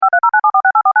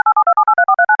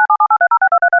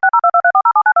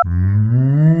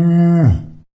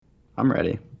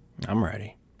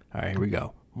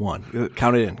on.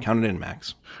 Count it in. Count it in,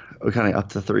 Max. We're counting up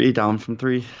to 3, down from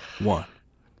 3. 1,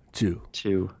 2,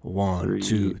 2, 1, 3.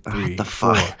 2, 3, the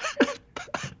 4. 5.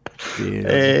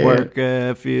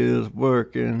 Feels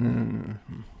working.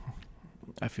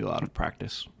 I feel out of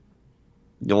practice.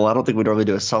 Well, I don't think we normally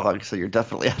do a song, so you're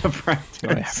definitely out of practice.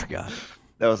 Oh, yeah, I forgot.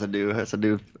 That's a new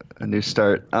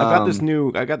start. I got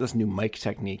this new mic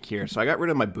technique here. So I got rid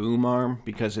of my boom arm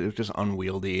because it was just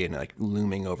unwieldy and like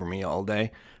looming over me all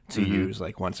day to use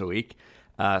like once a week.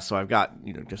 So I've got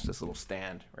just this little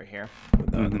stand right here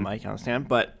with the mic on the stand.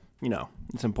 But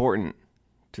it's important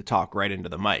to talk right into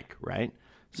the mic, right?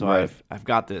 So right. I've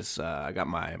got this. I got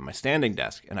my standing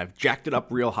desk and I've jacked it up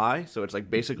real high, so it's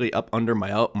like basically up under my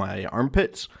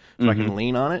armpits, so I can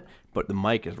lean on it. But the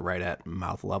mic is right at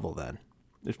mouth level. Then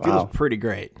it feels pretty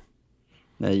great.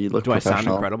 Yeah, you look. Do I sound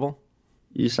incredible?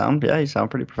 You sound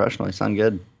pretty professional. You sound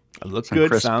good. I look good.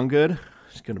 Crisp. Sound good.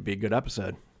 It's gonna be a good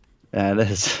episode. Yeah, it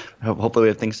is. Hopefully, we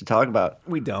have things to talk about.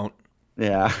 We don't.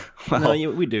 Yeah. Well,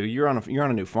 no, we do. You're on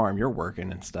a new farm. You're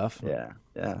working and stuff. Yeah.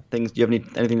 Things. Do you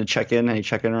have anything to check in? Any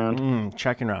checking around?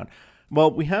 Checking around. Well,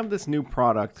 we have this new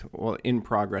product, in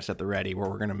progress at the ready, where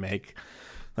we're gonna make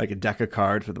like a deck of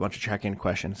cards with a bunch of check-in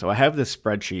questions. So I have this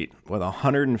spreadsheet with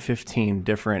 115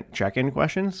 different check-in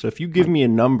questions. So if you give me a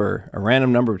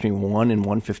random number between 1 and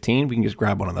 115, we can just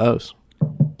grab one of those.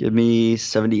 Give me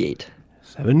 78.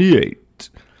 78.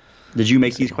 Did you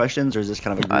make these questions, or is this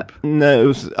kind of a group? No, it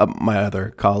was my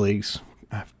other colleagues.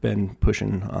 I've been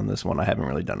pushing on this one. I haven't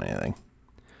really done anything.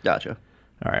 Gotcha.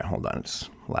 All right, hold on. It's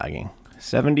lagging.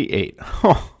 78.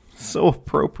 Oh, so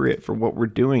appropriate for what we're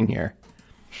doing here.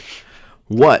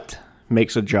 What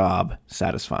makes a job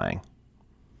satisfying?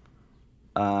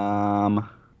 I'm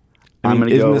gonna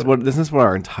go. Isn't this what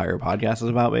our entire podcast is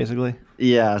about, basically?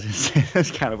 Yeah,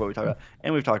 that's kind of what we talk about,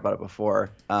 and we've talked about it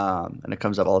before. And it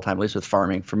comes up all the time, at least with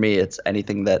farming. For me, it's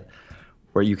anything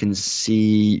where you can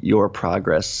see your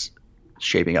progress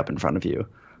shaping up in front of you,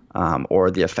 or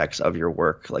the effects of your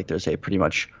work. Like there's a pretty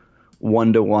much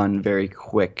 1-to-1, very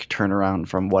quick turnaround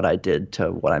from what I did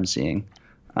to what I'm seeing.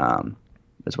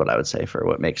 Is what I would say for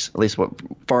what makes, at least what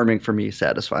farming for me,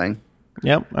 satisfying.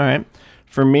 Yep. All right.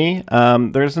 For me,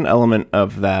 there's an element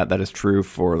of that is true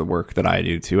for the work that I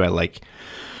do too. I like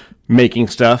making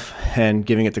stuff and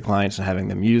giving it to clients and having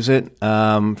them use it.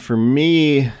 For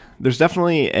me, there's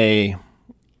definitely a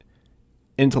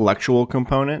intellectual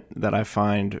component that I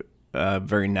find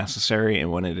very necessary,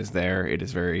 and when it is there, it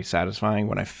is very satisfying.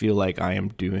 When I feel like I am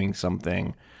doing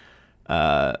something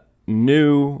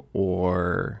new,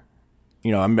 or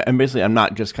I'm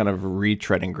not just kind of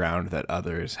retreading ground that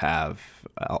others have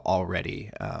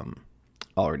already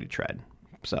tread.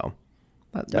 So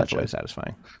that's Gotcha. really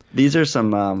satisfying. These are some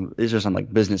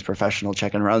like business professional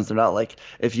check-in rounds. They're not like,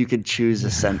 if you could choose a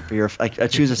scent for your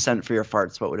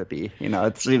farts, what would it be?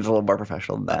 It seems a little more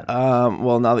professional than that.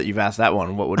 Well, now that you've asked that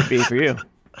one, what would it be for you?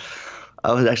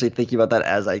 I was actually thinking about that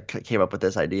as I came up with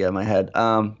this idea in my head.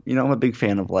 I'm a big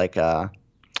fan of like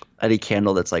any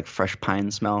candle that's like fresh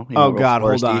pine smell. Oh God,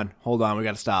 hold on. We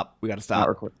got to stop.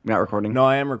 Not recording. No,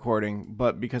 I am recording,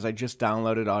 but because I just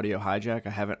downloaded Audio Hijack, I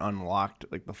haven't unlocked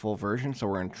like the full version, so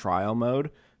we're in trial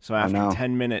mode. So after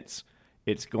 10 minutes,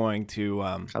 it's going to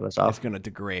cut us off. It's going to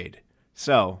degrade.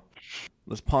 So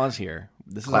let's pause here.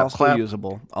 This is all still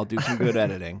usable. I'll do some good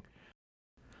editing.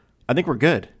 I think we're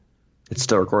good. It's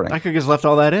still recording. I could just left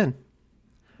all that in.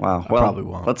 Wow. I probably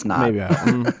won't. Let's not. Maybe I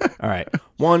all right.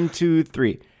 1, 2,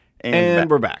 3. And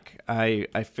we're back. I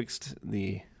fixed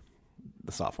the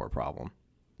software problem.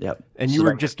 Yep. And you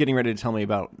were just getting ready to tell me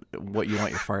about what you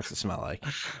want your farts to smell like.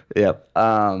 Yep.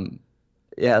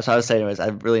 Yeah. So I was saying, anyways, I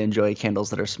really enjoy candles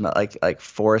that are smell like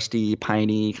foresty,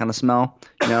 piney kind of smell.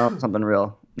 Something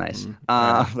real nice.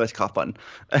 Nice cough button.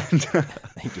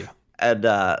 Thank you. And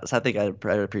so I think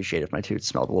I'd appreciate if my tooth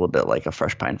smelled a little bit like a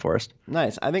fresh pine forest.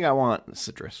 Nice. I think I want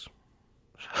citrus.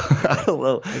 I don't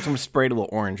know. Like someone sprayed a little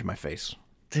orange in my face.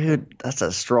 Dude, that's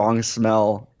a strong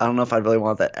smell. I don't know if I'd really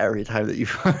want that every time that you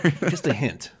fart. Just a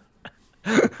hint.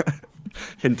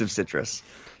 Hint of citrus.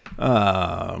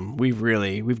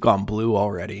 We've gone blue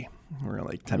already. We're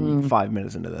like 5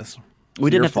 minutes into this. We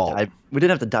didn't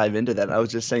have to dive into that. I was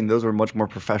just saying those were much more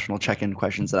professional check-in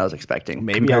questions than I was expecting.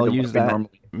 Maybe I'll use that.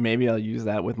 Maybe I'll use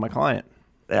that with my client.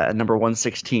 Yeah, number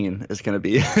 116 is going to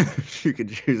be if you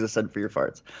could choose a scent for your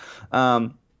farts.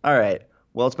 All right.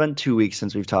 Well, it's been 2 weeks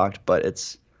since we've talked, but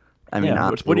what have you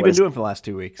been doing for the last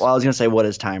 2 weeks? Well, I was going to say, what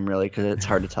is time really? Because it's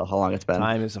hard to tell how long it's been.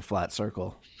 Time is a flat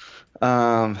circle.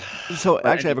 So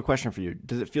actually, I have a question for you.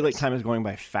 Does it feel like time is going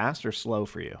by fast or slow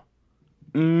for you?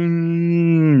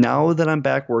 Now that I'm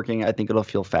back working, I think it'll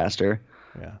feel faster.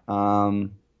 Yeah.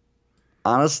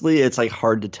 Honestly, it's like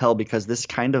hard to tell because this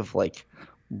kind of like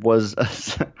was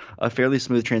a fairly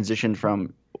smooth transition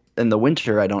from in the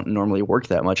winter. I don't normally work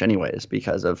that much anyways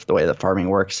because of the way that farming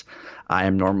works. I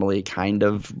am normally kind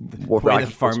of The way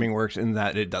that farming works in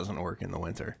that it doesn't work in the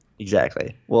winter.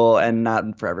 exactly. Well, and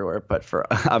not for everywhere, but for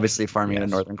obviously farming in a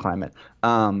Yes. northern climate.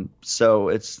 So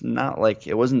it's not like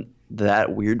it wasn't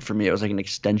that weird for me. It was like an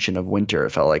extension of winter.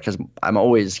 It felt like because I'm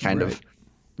always kind Right. of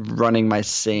running my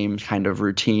same kind of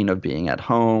routine of being at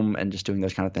home and just doing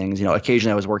those kind of things.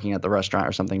 Occasionally I was working at the restaurant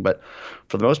or something, but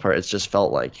for the most part, it's just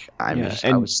felt like Yeah,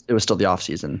 and it was still the off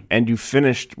season. you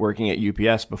finished working at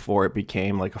UPS before it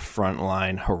became like a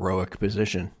frontline heroic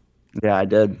position. Yeah, I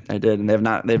did, and they've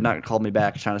not called me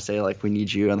back trying to say like we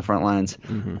need you on the front lines.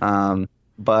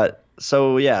 But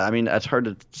so yeah, I mean it's hard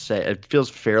to say. It feels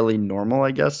fairly normal,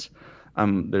 I guess.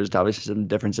 There's obviously some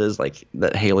differences, like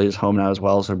that Haley is home now as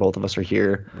well, so both of us are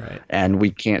here, Right. and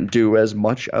we can't do as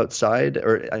much outside,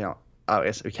 or I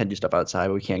guess we can do stuff outside,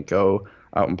 but we can't go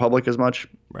out in public as much.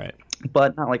 Right.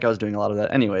 But not like I was doing a lot of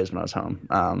that anyways when I was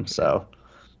home. So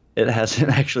it hasn't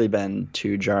actually been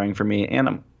too jarring for me,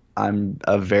 and I'm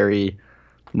a very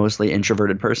mostly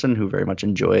introverted person who very much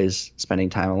enjoys spending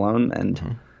time alone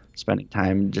and spending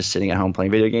time just sitting at home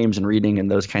playing video games and reading and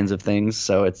those kinds of things.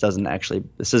 So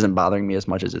this isn't bothering me as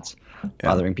much as it's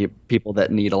bothering people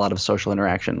that need a lot of social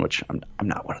interaction, which I'm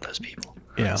not one of those people.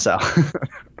 Yeah. So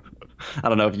I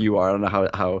don't know if you are. I don't know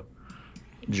how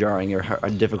jarring or how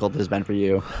difficult it has been for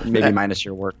you. Maybe minus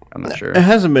your work. I'm not sure. It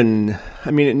hasn't been,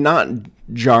 I mean, not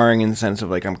jarring in the sense of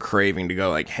like I'm craving to go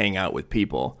like hang out with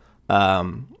people.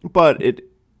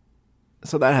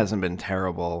 So that hasn't been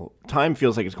terrible. Time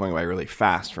feels like it's going by really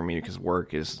fast for me because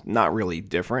work is not really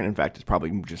different. In fact, it's probably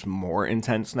just more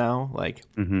intense now. Like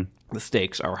the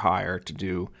stakes are higher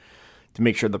to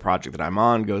make sure the project that I'm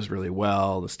on goes really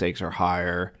well. The stakes are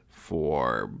higher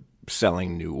for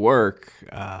selling new work.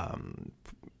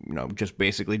 Just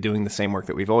basically doing the same work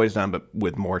that we've always done, but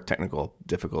with more technical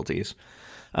difficulties.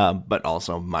 But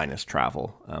also minus travel,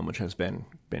 which has been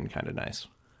kind of nice.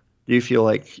 Do you feel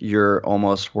like you're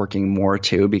almost working more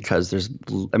too because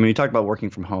you talk about working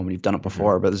from home and you've done it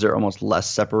before, but is there almost less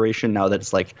separation now that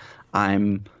it's like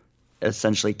I'm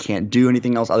essentially can't do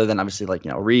anything else other than obviously like,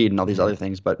 read and all these other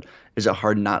things, but is it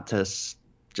hard not to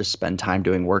just spend time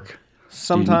doing work?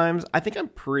 Sometimes I think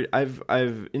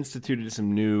I've instituted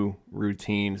some new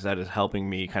routines that is helping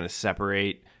me kind of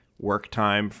separate work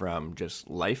time from just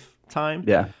life time.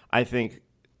 Yeah. I think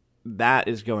that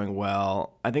is going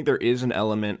well. I think there is an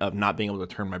element of not being able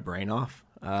to turn my brain off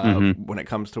when it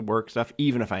comes to work stuff,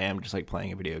 even if I am just like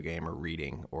playing a video game or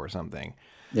reading or something.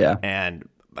 Yeah. And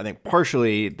I think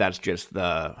partially that's just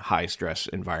the high stress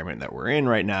environment that we're in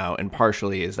right now. And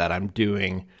partially is that I'm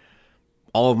doing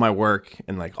all of my work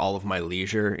and like all of my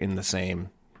leisure in the same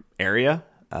area.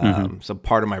 So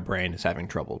part of my brain is having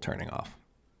trouble turning off.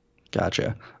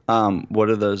 Gotcha. What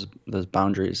are those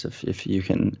boundaries if you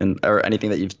can, or anything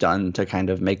that you've done to kind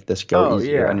of make this go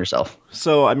easier on yourself?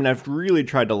 So, I mean, I've really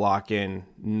tried to lock in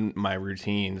my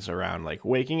routines around like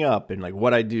waking up and like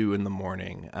what I do in the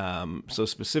morning. So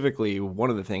specifically, one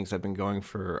of the things I've been going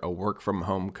for a work from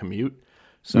home commute.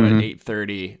 So at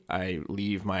 8:30, I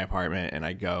leave my apartment and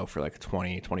I go for like a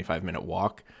 25-minute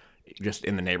walk just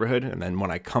in the neighborhood. And then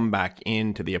when I come back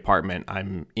into the apartment,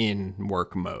 I'm in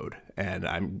work mode and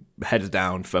I'm heads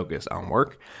down focused on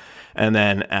work. And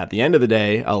then at the end of the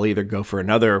day, I'll either go for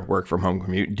another work from home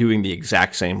commute, doing the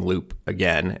exact same loop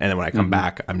again. And then when I come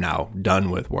back, I'm now done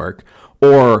with work.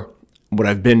 Or what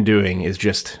I've been doing is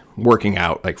just working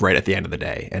out like right at the end of the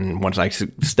day. And once I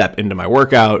step into my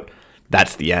workout,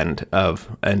 that's the end of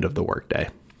the workday.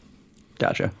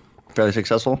 Gotcha. Fairly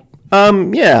successful?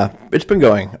 Yeah, it's been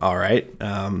going all right.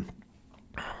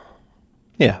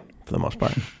 Yeah, for the most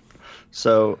part.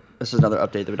 So this is another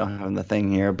update that we don't have in the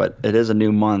thing here, but it is a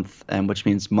new month, and which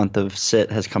means month of sit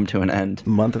has come to an end.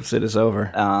 Month of sit is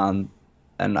over. And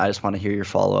I just want to hear your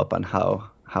follow up on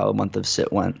how month of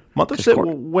sit went. Month of sit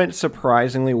went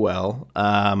surprisingly well.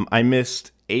 I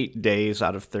missed 8 days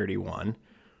out of 31,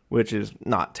 which is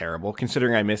not terrible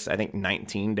considering I missed I think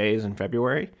 19 days in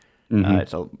February.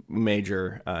 It's a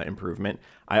major improvement.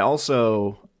 I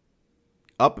also,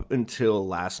 up until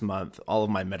last month, all of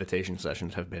my meditation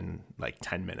sessions have been like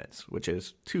 10 minutes, which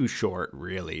is too short,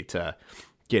 really, to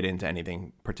get into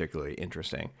anything particularly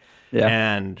interesting. Yeah.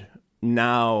 And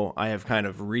now I have kind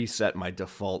of reset my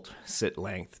default sit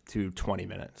length to 20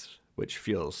 minutes, which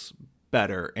feels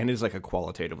better and is like a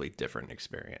qualitatively different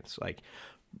experience. Like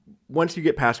once you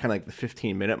get past kind of like the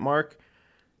 15-minute mark,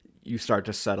 you start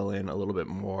to settle in a little bit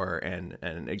more, and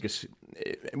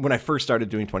when I first started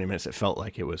doing 20 minutes, it felt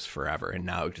like it was forever, and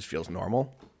now it just feels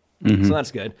normal. So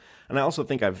that's good. And I also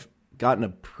think I've gotten a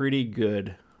pretty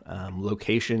good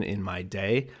location in my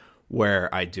day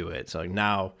where I do it. So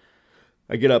now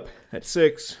I get up at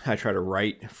 6. I try to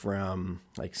write from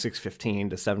like 6:15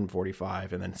 to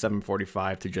 7:45, and then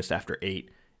 7:45 to just after 8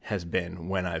 has been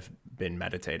when I've been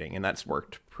meditating, and that's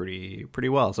worked pretty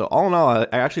well. So all in all, I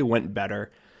actually went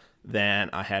better than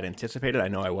I had anticipated. I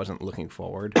know I wasn't looking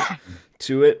forward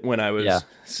to it when I was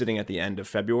sitting at the end of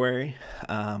February,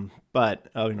 but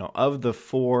of the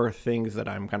 4 things that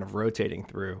I'm kind of rotating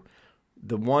through,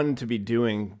 the one to be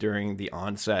doing during the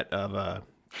onset of a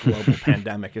global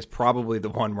pandemic is probably the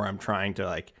one where I'm trying to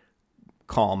like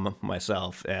calm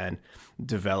myself and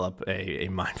develop a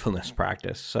mindfulness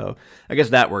practice. So I guess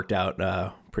that worked out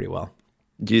pretty well.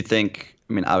 Do you think,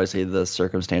 I mean, obviously the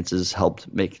circumstances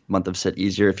helped make Month of Sit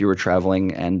easier. If you were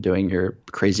traveling and doing your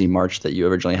crazy march that you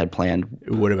originally had planned,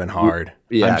 it would have been hard.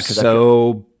 Yeah, I'm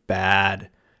so bad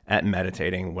at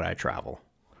meditating when I travel.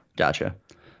 Gotcha.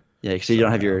 Yeah, because you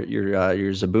don't have your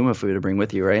Zabumafu to bring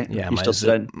with you, right? Yeah, you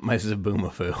my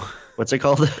Zabumafu. What's it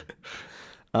called?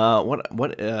 You're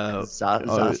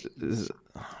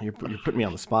putting me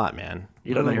on the spot, man.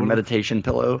 You don't know your meditation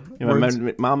pillow?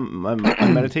 My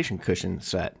meditation cushion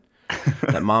set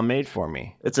that Mom made for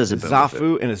me. It's a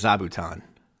Zafu and a Zabuton.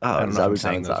 Oh, I don't know if I'm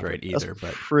saying those right either, That's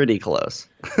but pretty close.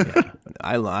 yeah,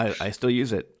 I still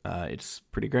use it. It's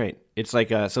pretty great. It's like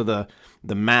so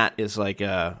the mat is like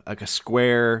a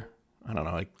square. I don't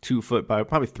know, like 2 foot by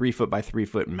probably 3 foot by 3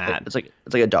 foot mat. It's like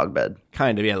a dog bed.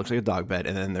 Kind of, yeah. It looks like a dog bed,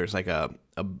 and then there's like a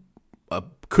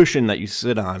cushion that you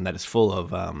sit on that is full of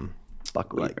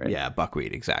buckwheat, right? Yeah,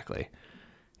 buckwheat, exactly.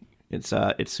 It's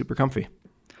super comfy.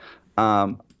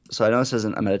 So I know this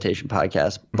isn't a meditation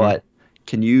podcast, but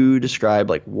can you describe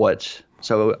like what?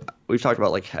 So we've talked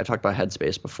about I've talked about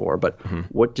Headspace before, but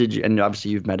what did you? And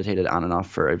obviously you've meditated on and off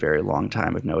for a very long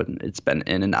time. I've known it's been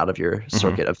in and out of your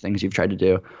circuit of things you've tried to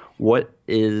do. What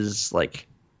is like?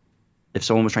 If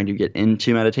someone was trying to get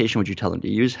into meditation, would you tell them to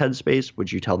use Headspace?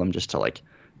 Would you tell them just to like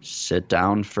sit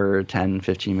down for 10,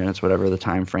 15 minutes, whatever the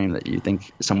time frame that you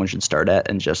think someone should start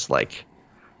at, and just like,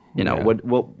 what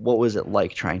was it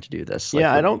like trying to do this? Like,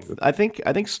 I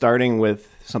think starting with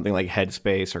something like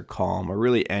Headspace or Calm, or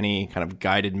really any kind of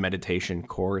guided meditation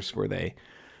course where they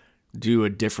do a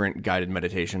different guided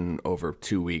meditation over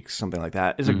 2 weeks, something like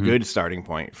that, is a good starting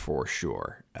point for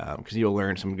sure. Because you'll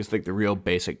learn some just like the real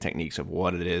basic techniques of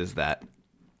what it is that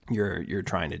you're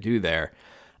trying to do there.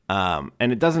 And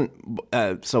it doesn't.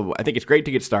 So I think it's great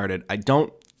to get started. I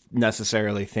don't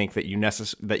necessarily think that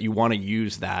you want to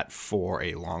use that for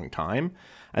a long time.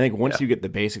 I think once you get the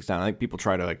basics down, I think people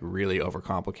try to like really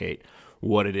overcomplicate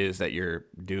what it is that you're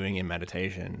doing in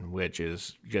meditation, which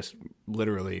is just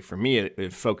literally, for me,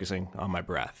 it focusing on my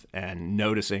breath and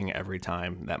noticing every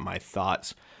time that my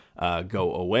thoughts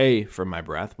go away from my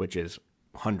breath, which is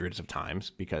hundreds of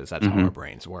times because that's how our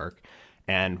brains work.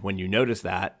 And when you notice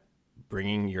that,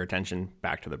 bringing your attention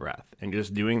back to the breath and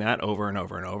just doing that over and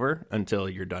over and over until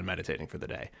you're done meditating for the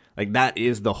day. Like that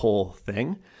is the whole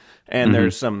thing. And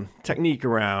there's some technique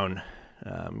around,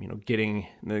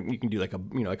 you can do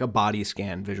like a body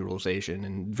scan visualization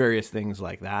and various things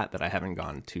like that I haven't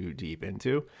gone too deep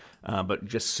into. But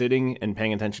just sitting and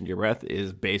paying attention to your breath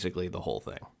is basically the whole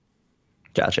thing.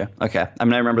 Gotcha. Okay. I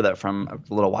mean, I remember that from a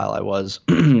little while I was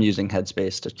using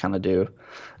Headspace to kind of do,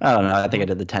 I don't know, I think I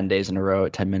did the 10 days in a row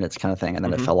at 10 minutes kind of thing. And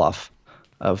then it fell off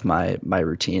of my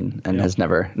routine and has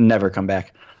never come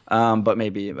back. But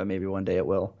maybe one day it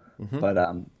will. But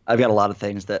I've got a lot of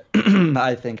things that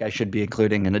I think I should be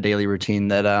including in a daily routine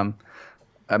that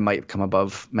I might come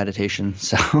above meditation.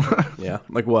 So yeah.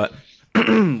 Like what?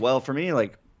 Well, for me,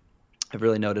 like I've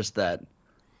really noticed that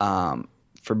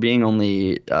for being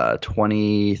only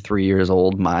 23 years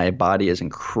old, my body is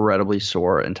incredibly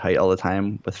sore and tight all the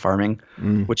time with farming,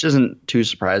 which isn't too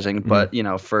surprising. But,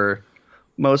 for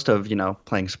most of,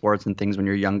 playing sports and things when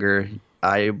you're younger,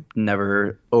 I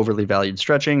never overly valued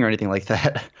stretching or anything like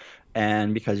that.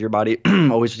 And because your body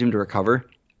always seemed to recover.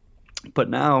 But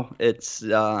now it's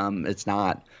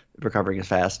not recovering as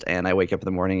fast. And I wake up in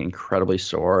the morning incredibly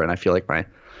sore. And I feel like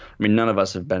none of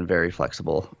us have been very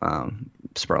flexible,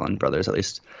 Sperlin brothers at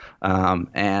least.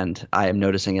 And I am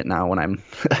noticing it now when I'm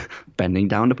bending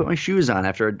down to put my shoes on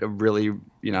after a really,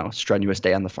 strenuous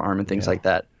day on the farm and things like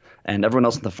that. And everyone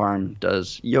else on the farm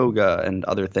does yoga and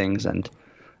other things. And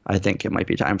I think it might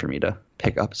be time for me to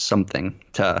pick up something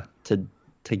to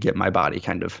get my body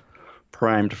kind of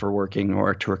primed for working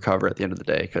or to recover at the end of the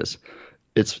day, because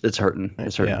it's hurting.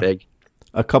 It's hurting big.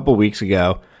 A couple weeks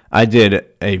ago, I did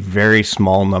a very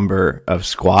small number of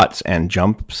squats and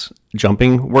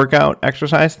jumping workout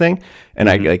exercise thing, and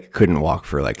I couldn't walk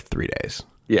for like 3 days.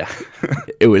 Yeah.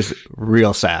 It was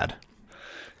real sad.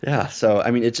 Yeah. So,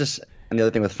 I mean, it's just, and the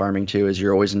other thing with farming too is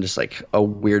you're always in just like a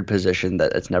weird position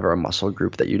that it's never a muscle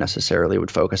group that you necessarily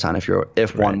would focus on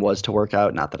if one was to work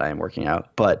out. Not that I am working out,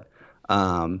 but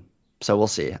so we'll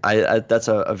see. I that's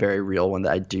a very real one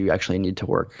that I do actually need to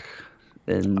work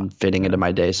in fitting into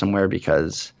my day somewhere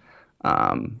because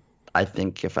I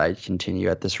think if I continue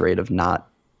at this rate of not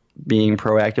being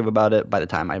proactive about it, by the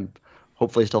time I'm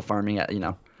hopefully still farming at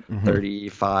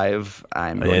 35,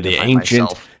 I'm going to find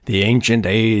myself. The ancient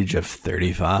age of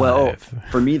 35. Well,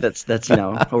 for me, that's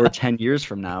over 10 years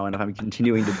from now, and if I'm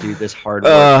continuing to do this hard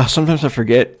work. Sometimes I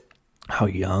forget how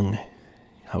young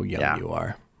you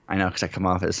are. I know, because I come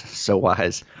off as so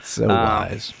wise. So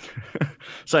wise.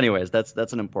 So anyways,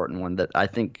 that's an important one that I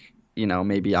think,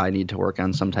 maybe I need to work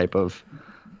on some type of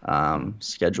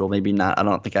schedule. Maybe not. I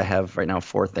don't think I have right now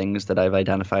 4 things that I've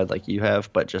identified like you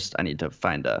have, but just I need to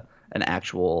find an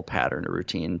actual pattern or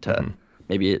routine to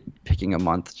maybe picking a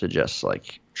month to just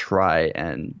like try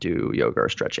and do yoga or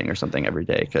stretching or something every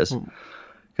day because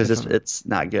it's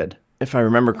not good. If I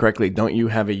remember correctly, don't you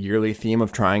have a yearly theme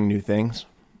of trying new things?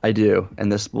 I do,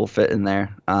 and this will fit in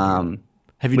there. Do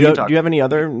you have any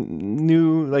other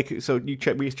new, like, so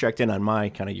we checked in on my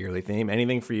kind of yearly theme.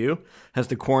 Anything for you? Has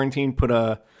the quarantine put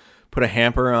a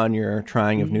hamper on your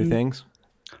trying of new things?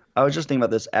 I was just thinking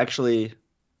about this actually.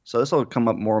 So this will come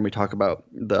up more when we talk about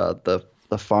the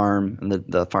farm and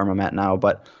the farm I'm at now.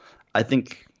 But I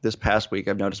think this past week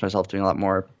I've noticed myself doing a lot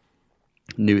more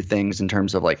new things in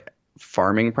terms of like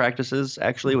farming practices,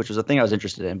 actually, which is a thing I was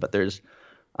interested in. But there's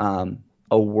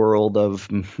a world of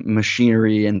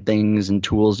machinery and things and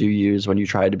tools you use when you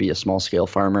try to be a small scale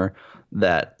farmer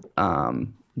that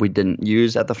we didn't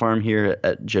use at the farm here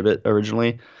at Gibbet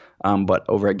originally, but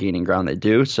over at Gaining Ground they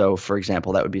do. So for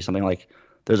example, that would be something like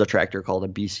there's a tractor called a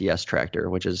BCS tractor,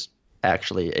 which is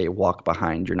actually a walk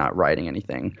behind. You're not riding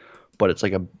anything, but it's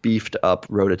like a beefed up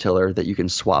rototiller that you can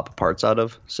swap parts out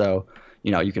of. So,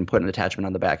 you can put an attachment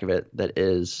on the back of it that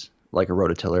is like a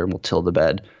rototiller and will till the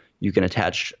bed. You can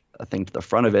attach a thing to the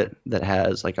front of it that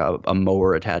has like a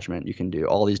mower attachment. You can do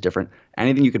all these different,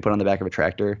 anything you could put on the back of a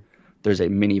tractor. There's a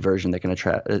mini version that can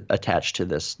attach to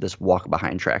this walk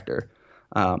behind tractor.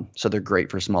 So they're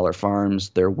great for smaller farms.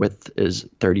 Their width is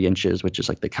 30 inches, which is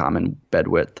like the common bed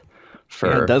width.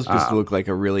 It does just look like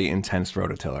a really intense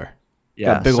rototiller.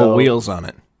 Yeah, got big old wheels on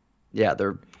it. Yeah,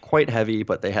 they're quite heavy,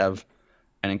 but they have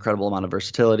an incredible amount of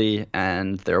versatility,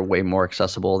 and they're way more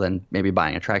accessible than maybe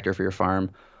buying a tractor for your farm.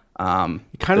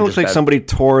 It kind of looks like somebody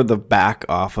tore the back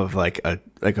off of like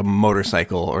a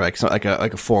motorcycle or like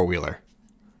a 4-wheeler.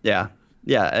 Yeah.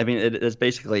 I mean, it is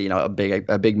basically a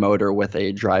big motor with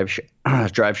a drive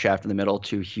shaft in the middle,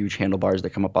 2 huge handlebars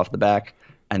that come up off the back,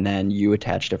 and then you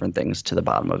attach different things to the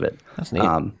bottom of it. That's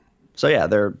neat. So yeah,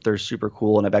 they're super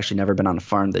cool, and I've actually never been on a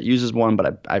farm that uses one,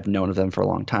 but I've known of them for a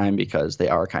long time because they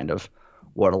are kind of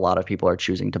what a lot of people are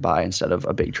choosing to buy instead of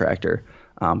a big tractor.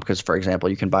 Because for example,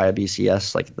 you can buy a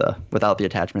BCS without the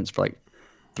attachments for like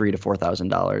 $3,000 to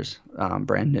 $4,000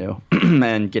 brand new,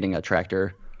 and getting a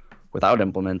tractor without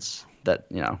implements that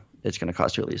it's going to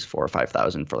cost you at least $4,000 or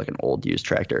 $5,000 for like an old used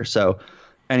tractor. So,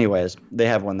 anyways, they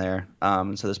have one there.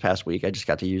 So this past week, I just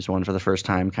got to use one for the first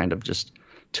time, kind of just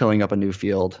tilling up a new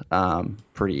field.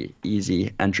 Pretty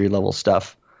easy entry level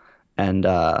stuff, and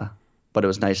but it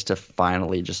was nice to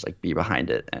finally just like be behind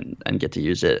it and get to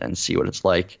use it and see what it's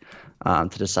like. To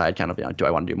decide kind of, do I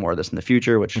want to do more of this in the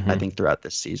future, which I think throughout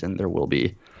this season there will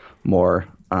be more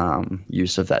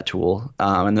use of that tool.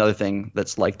 Another thing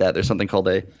that's like that, there's something called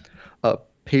a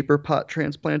paper pot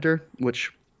transplanter,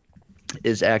 which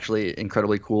is actually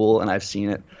incredibly cool, and I've seen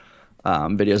it,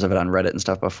 videos of it on Reddit and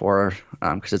stuff before,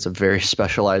 because it's a very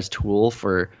specialized tool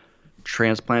for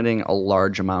transplanting a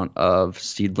large amount of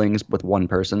seedlings with one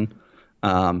person.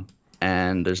 And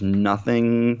there's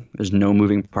no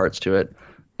moving parts to it.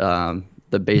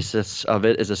 The basis of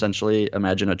it is essentially,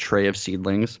 imagine a tray of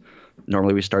seedlings.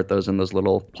 Normally we start those in those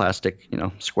little plastic,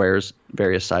 squares,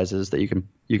 various sizes that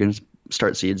you can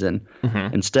start seeds in.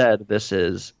 Instead,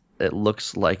 it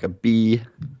looks like a bee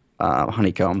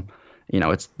honeycomb.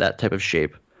 It's that type of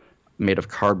shape, made of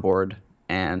cardboard,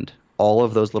 and all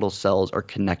of those little cells are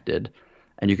connected,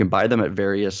 and you can buy them at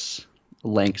various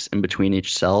lengths in between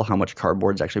each cell, how much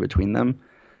cardboard's actually between them.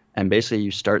 And basically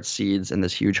you start seeds in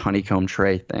this huge honeycomb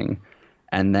tray thing,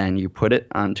 and then you put it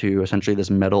onto essentially this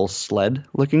metal sled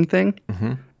looking thing,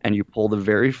 and you pull the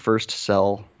very first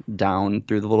cell down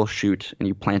through the little chute, and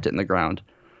you plant it in the ground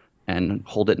and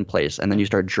hold it in place, and then you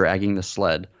start dragging the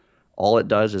sled. All it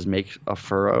does is make a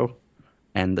furrow,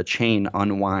 and the chain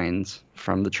unwinds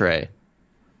from the tray,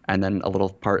 and then a little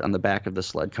part on the back of the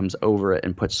sled comes over it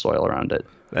and puts soil around it.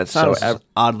 That sounds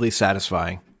oddly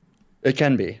satisfying. It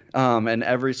can be. And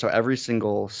every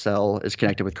single cell is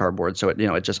connected with cardboard, so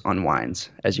it just unwinds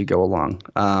as you go along.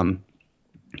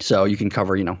 So you can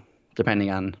cover, depending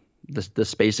on the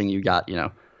spacing you got,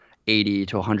 80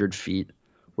 to 100 feet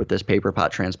with this paper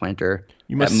pot transplanter.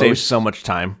 You must save so much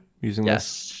time using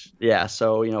this. Yeah.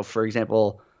 So, for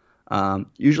example,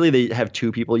 usually they have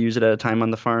 2 people use it at a time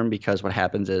on the farm, because what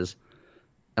happens is,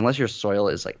 unless your soil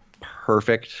is like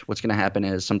perfect, what's going to happen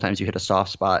is sometimes you hit a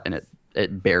soft spot and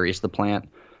it buries the plant.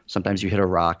 Sometimes you hit a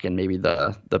rock and maybe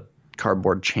the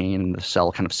cardboard chain and the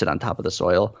cell kind of sit on top of the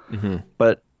soil. Mm-hmm.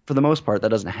 But for the most part, that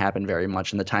doesn't happen very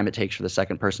much. And the time it takes for the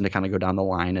second person to kind of go down the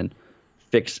line and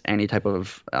fix any type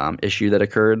of issue that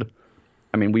occurred.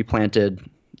 I mean, we planted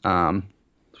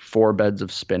 4 beds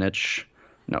of spinach,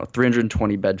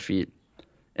 320 bed feet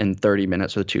in 30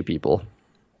 minutes with 2 people,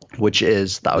 which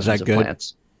is thousands of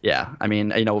plants. Yeah. I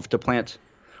mean, to plant,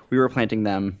 we were planting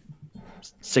them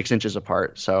 6 inches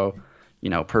apart. So,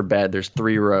 per bed, there's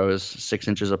 3 rows, 6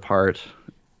 inches apart,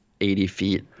 80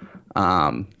 feet.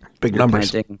 Big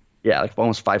numbers. Yeah, like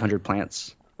almost 500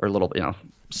 plants or little,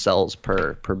 cells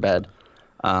per bed.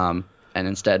 And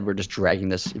instead, we're just dragging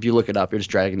this. If you look it up, you're just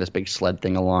dragging this big sled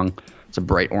thing along. It's a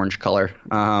bright orange color.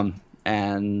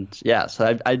 And yeah,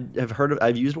 so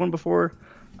I've used one before.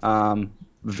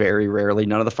 Very rarely.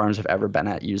 None of the farms I've ever been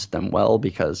at used them well,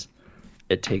 because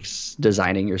it takes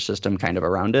designing your system kind of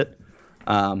around it.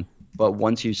 But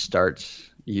once you start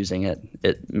using it,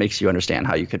 it makes you understand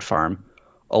how you could farm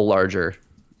a larger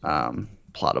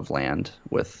plot of land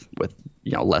with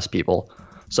less people.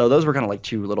 So those were kind of like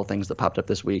 2 little things that popped up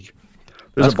this week.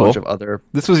 There's bunch of other.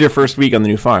 This was your first week on the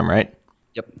new farm, right?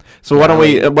 Yep. So why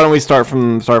don't we start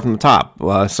from the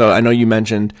top? So I know you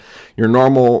mentioned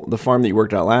the farm that you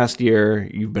worked at last year.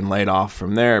 You've been laid off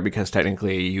from there because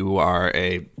technically you are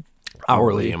a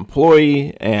hourly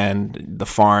employee, and the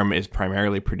farm is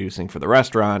primarily producing for the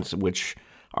restaurants, which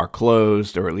are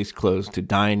closed, or at least closed to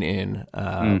dine-in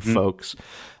folks.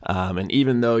 And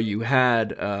even though you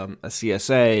had a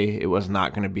CSA, it was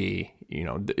not going to be,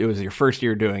 it was your first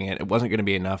year doing it. It wasn't going to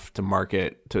be enough to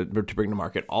bring to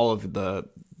market all of the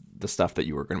stuff that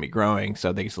you were going to be growing.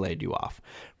 So they just laid you off.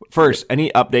 First, any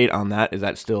update on that? Is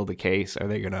that still the case? Are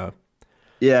they going to?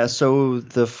 Yeah, so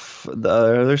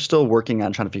they're still working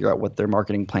on trying to figure out what their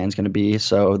marketing plan is going to be.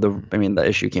 So the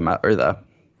issue came out, or the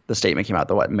statement came out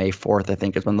May 4th, I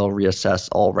think, is when they'll reassess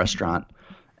all restaurant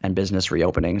and business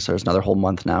reopening. So there's another whole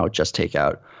month now, just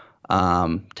takeout.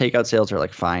 Takeout sales are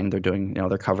like fine. They're doing,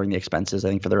 they're covering the expenses, I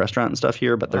think, for the restaurant and stuff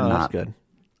here, but they're not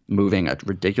moving a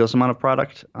ridiculous amount of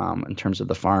product in terms of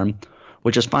the farm,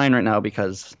 which is fine right now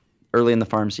because early in the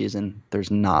farm season, there's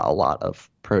not a lot of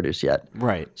produce yet.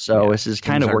 Right. So this is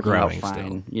kind of working out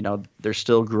fine. Still. They're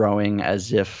still growing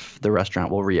as if the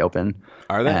restaurant will reopen.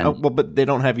 Are they? But they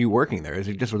don't have you working there. Is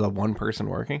it just with one person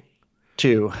working?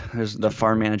 2. There's the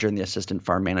farm manager and the assistant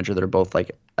farm manager that are both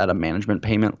like at a management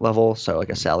payment level, so like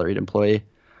a salaried employee.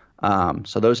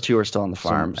 So those 2 are still on the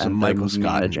farm. And Michael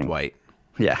Scott and Dwight.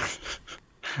 Yeah.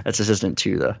 That's assistant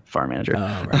to the farm manager.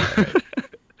 Oh, right.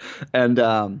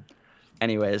 And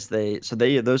anyways,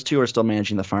 those 2 are still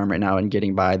managing the farm right now and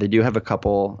getting by. They do have a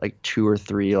couple, like 2 or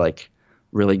 3, like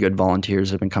really good volunteers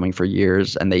have been coming for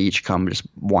years, and they each come just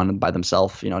one by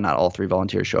themselves. Not all 3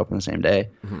 volunteers show up on the same day.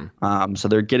 Mm-hmm. So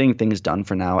they're getting things done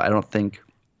for now. I don't think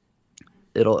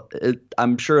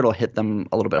I'm sure it'll hit them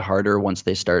a little bit harder once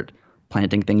they start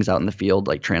planting things out in the field,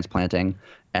 like transplanting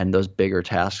and those bigger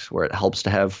tasks where it helps to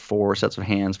have 4 sets of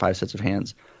hands, 5 sets of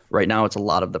hands. Right now, it's a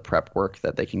lot of the prep work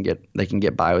that they can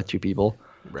get by with 2 people.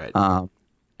 Right.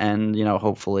 And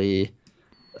hopefully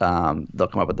they'll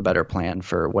come up with a better plan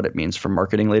for what it means for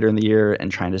marketing later in the year,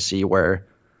 and trying to see where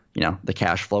the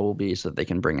cash flow will be so that they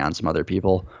can bring on some other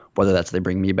people, whether that's they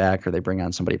bring me back or they bring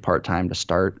on somebody part-time to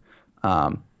start.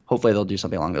 Hopefully they'll do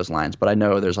something along those lines. But I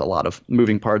know there's a lot of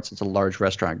moving parts. It's a large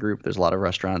restaurant group. There's a lot of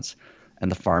restaurants,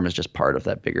 and the farm is just part of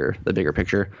the bigger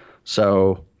picture.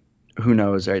 So who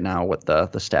knows right now what the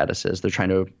status is. They're trying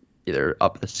to either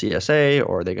up the CSA,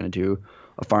 or are they going to do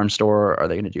a farm store? Or are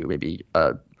they going to do maybe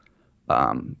a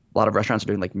lot of restaurants are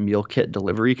doing like meal kit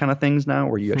delivery kind of things now,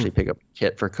 where you actually pick up a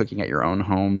kit for cooking at your own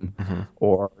home. Mm-hmm.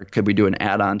 Or could we do an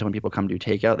add-on to when people come do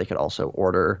takeout? They could also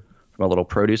order from a little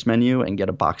produce menu and get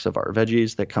a box of our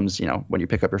veggies that comes, when you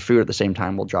pick up your food at the same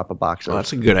time, we'll drop a box of.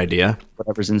 That's a good idea.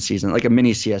 Whatever's in season, like a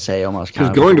mini CSA almost. Because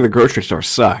going to the grocery store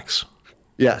sucks.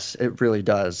 Yes, it really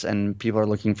does. And people are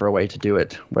looking for a way to do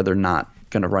it where they're not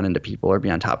going to run into people or be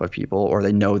on top of people, or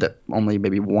they know that only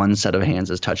maybe one set of hands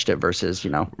has touched it versus,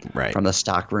 Right. from the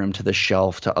stock room to the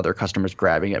shelf to other customers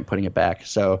grabbing it and putting it back.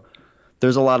 So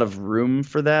there's a lot of room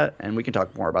for that, and we can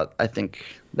talk more about. I think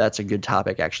that's a good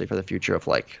topic actually for the future of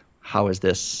like how is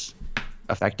this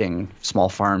affecting small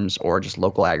farms or just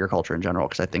local agriculture in general,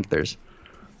 because I think there's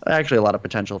actually a lot of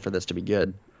potential for this to be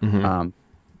good.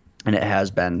 And it has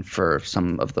been for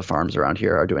some of the farms around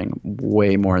here are doing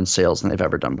way more in sales than they've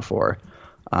ever done before,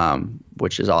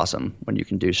 which is awesome when you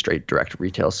can do straight direct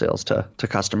retail sales to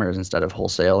customers instead of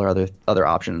wholesale or other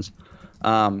options.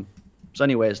 So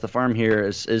anyways, the farm here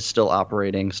is still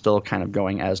operating, still kind of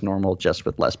going as normal, just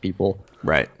with less people.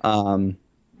 Right.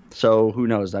 So who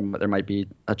knows? There might be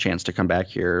a chance to come back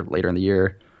here later in the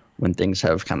year when things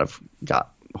have kind of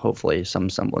got, hopefully, some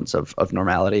semblance of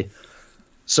normality.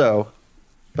 So,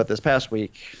 but this past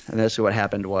week, and this is what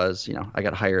happened was, I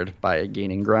got hired by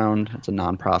Gaining Ground. It's a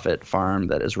nonprofit farm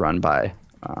that is run by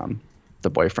the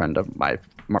boyfriend of my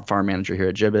farm manager here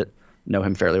at Gibbet. Know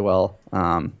him fairly well.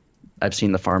 I've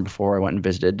seen the farm before. I went and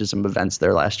visited, did some events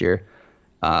there last year.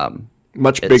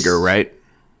 Much bigger, right?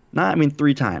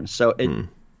 3 times. So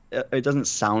it doesn't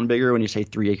sound bigger when you say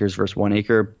 3 acres versus 1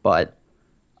 acre, but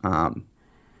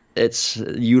it's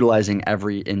utilizing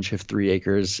every inch of 3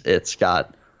 acres. It's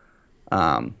got,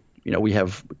 we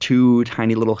have 2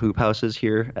 tiny little hoop houses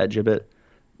here at Gibbet.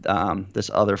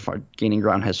 This other Gaining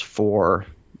Ground has 4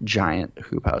 giant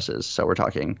hoop houses. So we're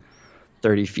talking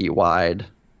 30 feet wide,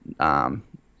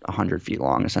 100 feet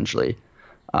long, essentially.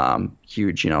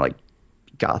 Huge, like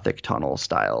Gothic tunnel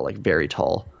style, like very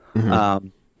tall.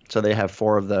 So they have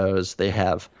 4 of those. They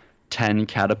have 10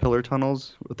 caterpillar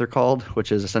tunnels, what they're called,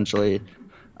 which is essentially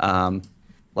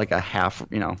like a half,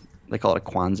 they call it a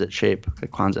Quonset shape, a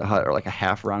Quonset hut, or like a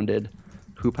half rounded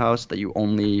hoop house that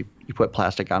you put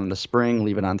plastic on in the spring,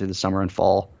 leave it on through the summer and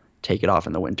fall, take it off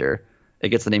in the winter. It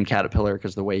gets the name caterpillar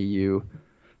because the way you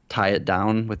tie it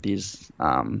down with these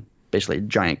basically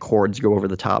giant cords go over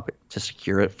the top to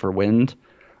secure it for wind,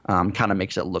 kind of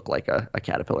makes it look like a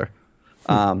caterpillar.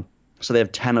 So they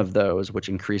have 10 of those, which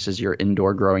increases your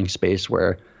indoor growing space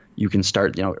where you can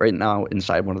start, right now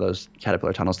inside one of those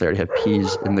caterpillar tunnels, they already have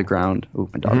peas in the ground. Ooh,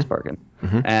 my dog's barking.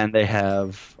 And they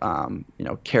have,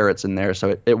 carrots in there.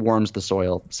 So it warms the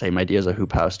soil. Same idea as a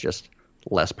hoop house, just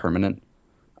less permanent.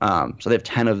 So they have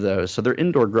 10 of those. So their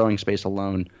indoor growing space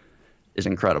alone is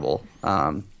incredible,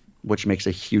 which makes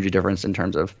a huge difference in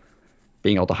terms of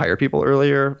being able to hire people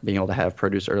earlier, being able to have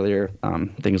produce earlier,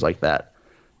 things like that.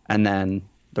 And then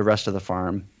the rest of the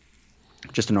farm,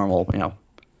 just a normal,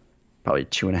 probably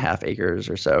 2.5 acres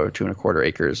or so, 2.25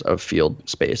 acres of field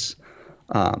space.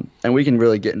 And we can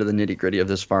really get into the nitty gritty of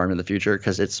this farm in the future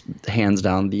because it's hands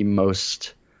down the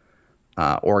most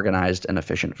organized and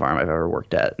efficient farm I've ever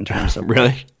worked at in terms of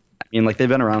Really? They've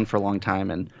been around for a long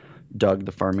time, and Doug,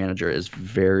 the farm manager, is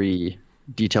very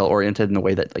detail oriented in the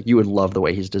way that you would love the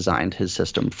way he's designed his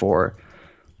system for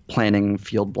planning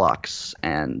field blocks.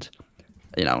 And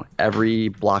every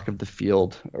block of the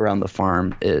field around the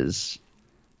farm is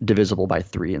divisible by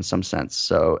 3 in some sense.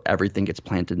 So everything gets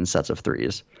planted in sets of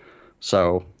 3s.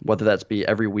 So whether that's be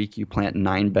every week you plant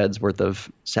 9 beds worth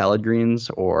of salad greens,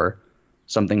 or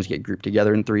some things get grouped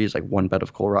together in 3s, like 1 bed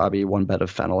of kohlrabi, 1 bed of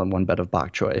fennel, and 1 bed of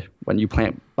bok choy. When you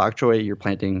plant bok choy, you're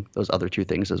planting those other 2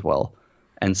 things as well.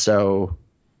 And so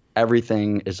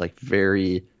everything is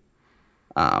very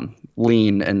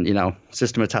lean and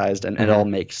systematized, and it all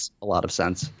makes a lot of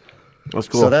sense. That's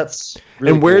cool. So that's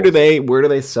really and where cool. do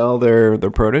they sell their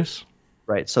produce?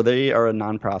 Right. So they are a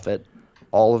nonprofit.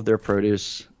 All of their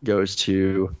produce goes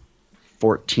to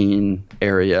 14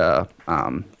 area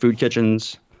food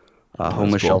kitchens,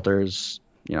 homeless shelters,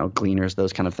 gleaners,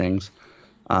 those kind of things.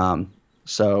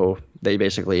 So they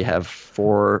basically have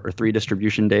 4 or 3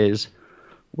 distribution days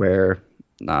where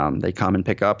they come and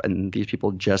pick up, and these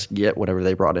people just get whatever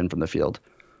they brought in from the field.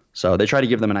 So they try to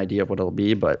give them an idea of what it'll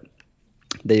be, but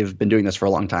they've been doing this for a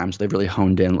long time, so they've really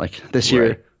honed in. Like this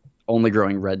year, only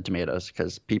growing red tomatoes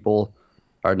because people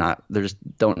are not,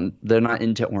 they're not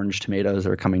into orange tomatoes.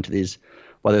 They're coming to these,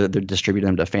 whether they're distributing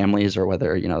them to families or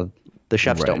whether, the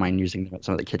chefs don't mind using them at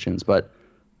some of the kitchens. But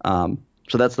so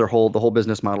that's the whole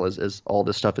business model is all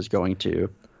this stuff is going to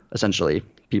essentially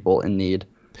people in need.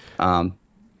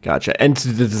 Gotcha. And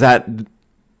does that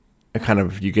you kind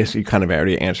of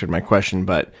already answered my question,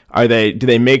 but do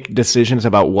they make decisions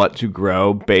about what to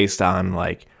grow based on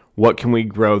what can we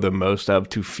grow the most of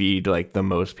to feed the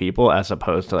most people, as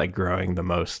opposed to growing the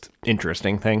most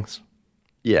interesting things?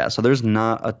 Yeah. So there's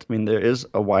there is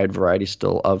a wide variety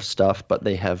still of stuff, but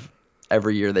they have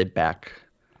every year they back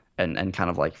and kind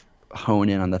of hone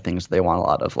in on the things they want a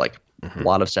lot of, like a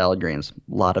lot of salad greens,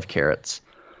 a lot of carrots.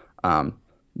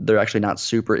 They're actually not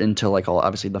super into like all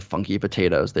obviously the funky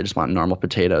potatoes. They just want normal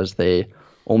potatoes. They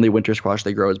only winter squash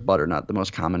they grow is butternut, the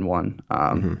most common one.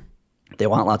 They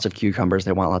want lots of cucumbers.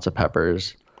 They want lots of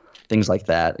peppers, things like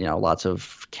that. Lots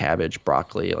of cabbage,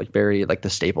 broccoli, like the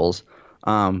staples,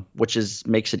 which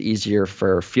makes it easier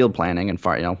for field planning and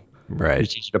farm. Right.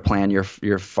 It's easier to plan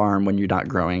your farm when you're not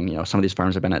growing. Some of these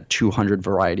farms have been at 200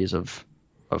 varieties of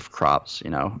crops.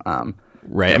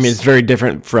 Right. I mean, it's very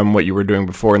different from what you were doing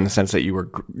before in the sense that you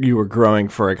were growing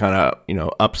for a kind of,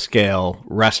 upscale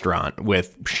restaurant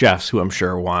with chefs who I'm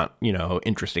sure want,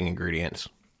 interesting ingredients.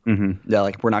 Mm-hmm. Yeah,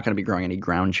 like we're not going to be growing any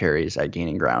ground cherries at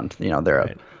Gaining Ground. They're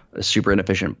right. a super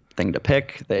inefficient thing to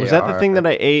pick. Was that the thing that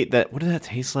I ate? What did that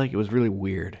taste like? It was really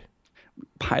weird.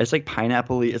 It's like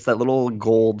pineapple-y. It's that little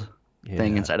gold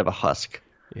thing inside of a husk.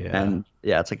 Yeah. And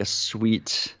it's like a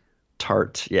sweet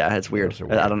tart. Yeah, it's weird.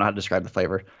 I don't know how to describe the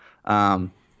flavor.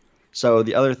 So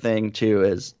the other thing too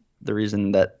is the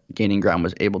reason that Gaining Ground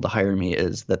was able to hire me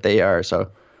is that they are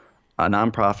a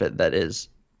nonprofit that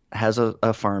has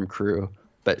a farm crew,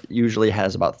 but usually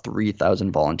has about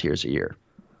 3,000 volunteers a year.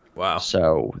 Wow.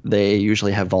 So they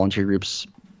usually have volunteer groups.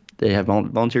 They have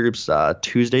volunteer groups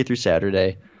Tuesday through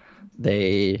Saturday.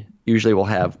 They usually will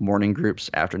have morning groups,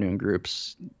 afternoon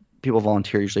groups. People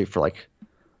volunteer usually for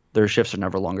their shifts are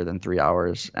never longer than 3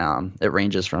 hours. It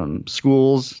ranges from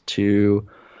schools to,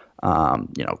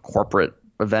 corporate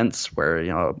events where,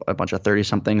 a bunch of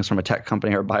 30-somethings from a tech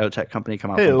company or a biotech company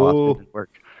come out from Boston and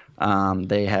work.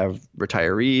 They have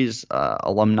retirees,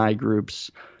 alumni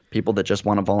groups, people that just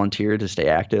want to volunteer to stay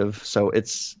active. So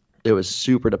it was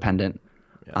super dependent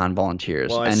on volunteers.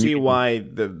 Well, I see why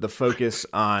the focus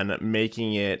on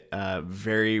making it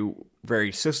very,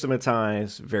 very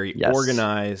systematized, very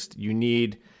organized. You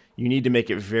need to make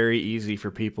it very easy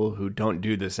for people who don't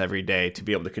do this every day to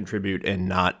be able to contribute and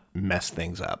not mess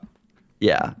things up.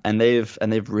 Yeah, and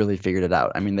they've really figured it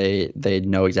out. I mean, they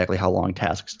know exactly how long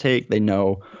tasks take. They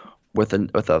know with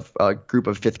a group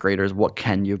of fifth graders, what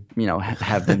can you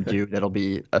have them do that'll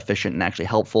be efficient and actually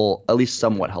helpful, at least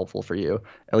somewhat helpful for you,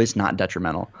 at least not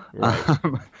detrimental, right.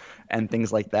 And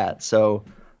things like that. So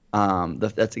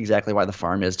that's exactly why the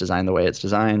farm is designed the way it's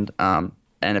designed. And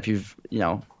if you've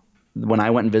when I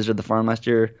went and visited the farm last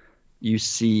year, you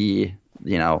see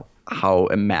how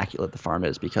immaculate the farm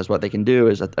is, because what they can do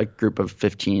is a group of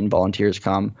 15 volunteers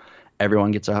come.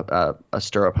 Everyone gets a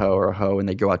stirrup hoe or a hoe, and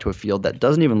they go out to a field that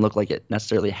doesn't even look like it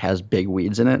necessarily has big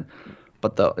weeds in it.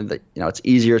 But it's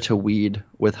easier to weed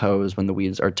with hoes when the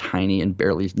weeds are tiny and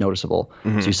barely noticeable.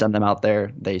 Mm-hmm. So you send them out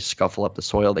there, they scuffle up the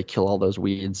soil, they kill all those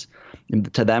weeds.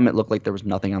 And to them, it looked like there was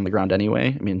nothing on the ground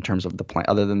anyway. I mean, in terms of the plant,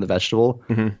 other than the vegetable.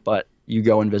 Mm-hmm. But you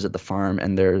go and visit the farm,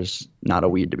 and there's not a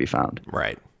weed to be found.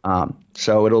 Right.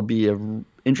 So it'll be an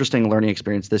interesting learning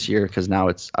experience this year, because now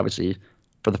it's obviously,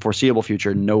 for the foreseeable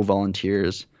future, no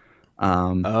volunteers. They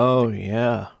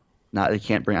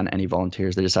can't bring on any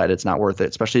volunteers. They decided it's not worth it,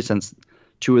 especially since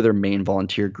two of their main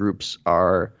volunteer groups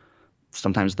are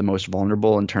sometimes the most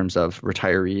vulnerable in terms of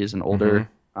retirees and older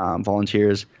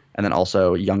volunteers, and then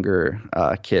also younger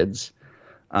kids.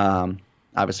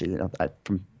 Obviously,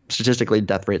 from statistically,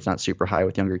 death rate's not super high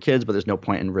with younger kids, but there's no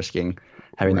point in risking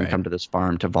having them come to this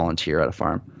farm to volunteer at a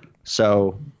farm.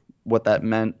 So what that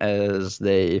meant is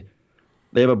they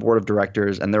have a board of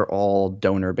directors, and they're all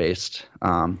donor-based.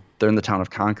 They're in the town of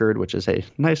Concord, which is a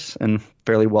nice and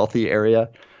fairly wealthy area.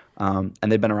 And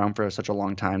they've been around for such a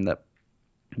long time that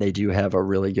they do have a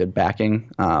really good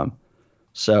backing.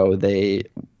 So they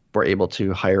were able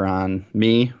to hire on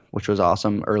me, which was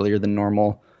awesome, earlier than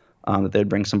normal, that they'd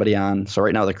bring somebody on. So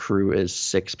right now the crew is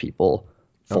 6 people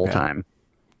full-time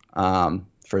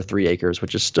for 3 acres,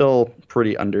 which is still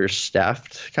pretty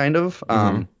understaffed, kind of.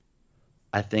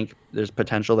 I think there's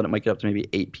potential that it might get up to maybe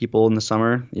 8 people in the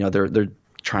summer. They're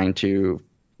trying to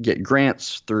get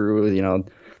grants through,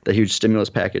 the huge stimulus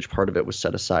package. Part of it was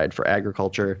set aside for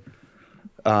agriculture,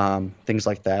 things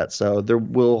like that. So there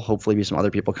will hopefully be some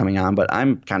other people coming on, but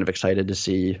I'm kind of excited to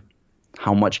see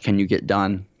how much can you get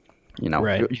done. You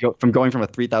go from going from a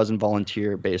 3,000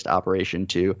 volunteer based operation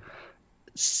to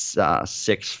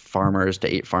 6 farmers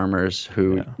to 8 farmers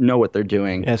who know what they're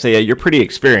doing. Yeah, so you're pretty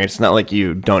experienced. It's not like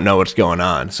you don't know what's going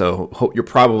on. So you're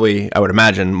probably, I would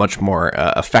imagine, much more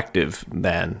effective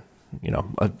than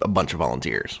a bunch of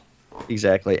volunteers.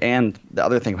 Exactly. And the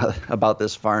other thing about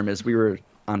this farm is, we were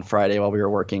on Friday while we were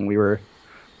working, we were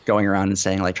going around and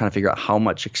saying, trying to figure out how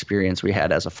much experience we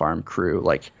had as a farm crew,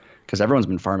 because everyone's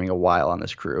been farming a while on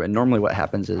this crew. And normally what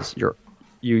happens is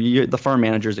the farm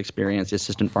manager's experienced, the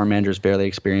assistant farm manager is fairly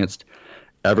experienced,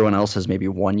 Everyone else has maybe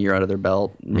 1 year out of their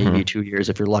belt, maybe 2 years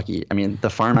if you're lucky. I mean, the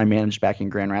farm I managed back in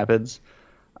Grand Rapids,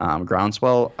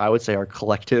 Groundswell, I would say our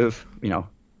collective,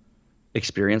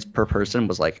 experience per person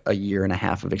was like a year and a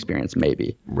half of experience,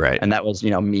 maybe. Right. And that was,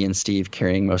 me and Steve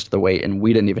carrying most of the weight, and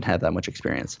we didn't even have that much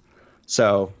experience.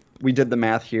 So we did the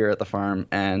math here at the farm,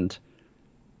 and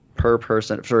per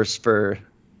person, for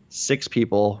 6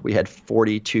 people, we had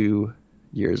 42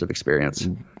 years of experience.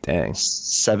 Dang.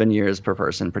 7 years per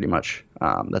person, pretty much.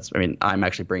 I'm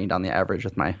actually bringing down the average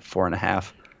with my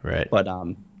 4.5. Right. But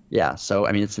yeah, so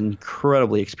I mean, it's an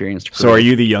incredibly experienced crew. So are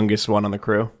you the youngest one on the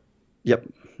crew? Yep.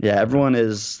 Yeah, everyone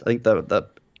is. I think the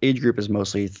age group is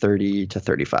mostly 30 to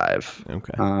 35.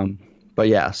 Okay. But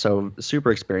yeah, so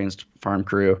super experienced farm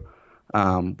crew,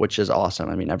 which is awesome.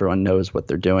 I mean, everyone knows what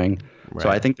they're doing. Right. So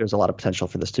I think there's a lot of potential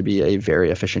for this to be a very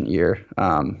efficient year.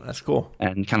 That's cool.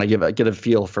 And kind of get a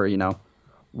feel for,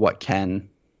 what can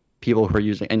people who are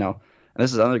using, and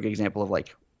this is another good example of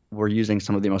like, we're using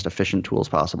some of the most efficient tools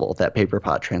possible. That paper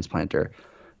pot transplanter,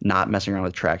 not messing around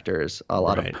with tractors, a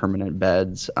lot of permanent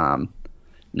beds.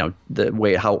 The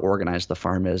way how organized the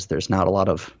farm is, there's not a lot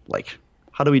of like,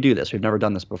 how do we do this? We've never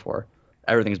done this before.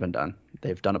 Everything's been done.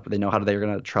 They've done it. They know how they're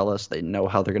going to trellis. They know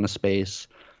how they're going to space.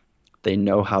 They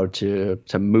know how to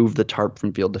move the tarp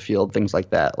from field to field, things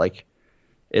like that. Like,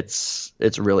 it's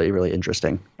really, really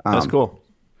interesting. That's cool.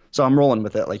 So I'm rolling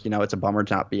with it. Like, it's a bummer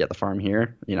to not be at the farm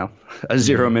here. A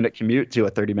 0-minute commute to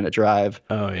a 30-minute drive.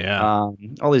 Oh yeah.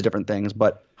 All these different things.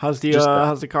 But how's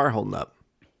the car holding up?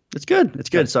 It's good. It's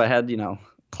good. So I had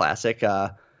classic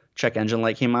check engine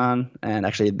light came on, and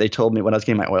actually they told me when I was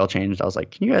getting my oil changed, I was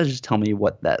like, can you guys just tell me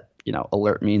what that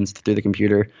alert means through the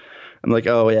computer? I'm like,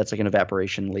 oh yeah, it's like an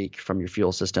evaporation leak from your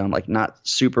fuel system, like not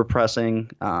super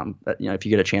pressing. But if you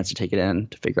get a chance to take it in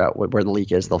to figure out where the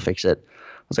leak is, they'll fix it.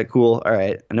 I was like, cool, all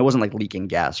right. And it wasn't like leaking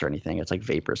gas or anything. It's like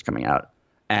vapors coming out.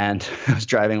 And I was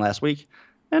driving last week,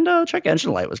 and check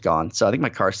engine light was gone. So I think my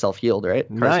car self-healed, right?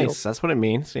 Nice. Healed. That's what it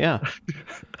means. Yeah.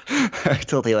 I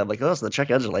told Taylor, I'm like, oh, so the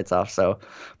check engine light's off. So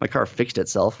my car fixed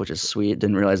itself, which is sweet.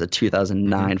 Didn't realize a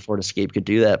 2009 Ford Escape could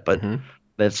do that, but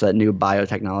that's that new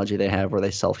biotechnology they have where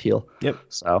they self-heal. Yep.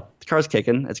 So the car's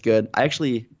kicking. It's good. I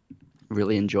actually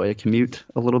really enjoy a commute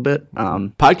a little bit.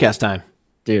 Podcast time.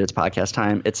 Dude, it's podcast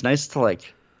time. It's nice to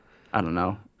like, I don't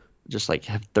know, just like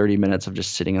have 30 minutes of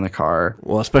just sitting in the car.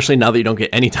 Well, especially now that you don't get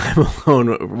any time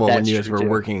alone. Well, when you guys were too.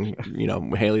 working,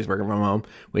 Haley's working from home.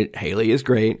 Haley is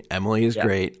great. Emily is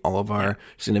great. All of our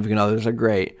significant others are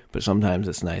great. But sometimes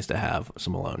it's nice to have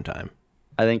some alone time.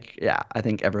 I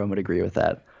think everyone would agree with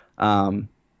that.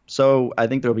 So I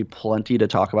think there'll be plenty to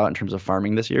talk about in terms of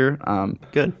farming this year.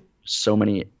 Good. So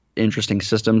many interesting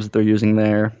systems that they're using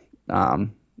there.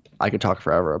 I could talk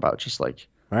forever about just like.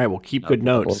 All right, well, keep good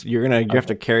notes. You have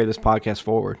to carry this podcast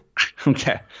forward.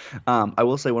 Okay. I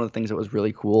will say one of the things that was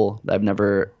really cool that I've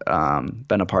never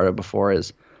been a part of before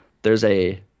is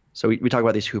so we talk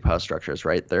about these hoop house structures,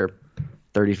 right? They're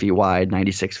 30 feet wide,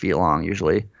 96 feet long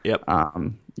usually. Yep.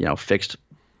 Fixed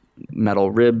metal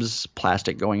ribs,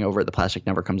 plastic going over it. The plastic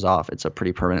never comes off. It's a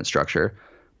pretty permanent structure.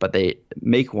 But they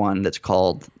make one that's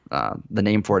called, the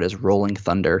name for it is Rolling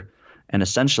Thunder. And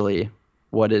essentially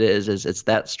what it is it's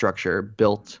that structure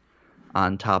built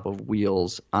on top of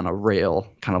wheels on a rail,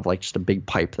 kind of like just a big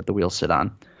pipe that the wheels sit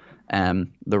on.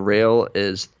 And the rail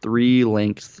is 3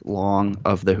 lengths long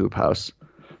of the hoop house.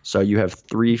 So you have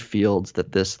 3 fields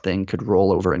that this thing could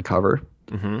roll over and cover.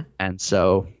 Mm-hmm. And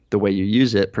so the way you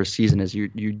use it per season is you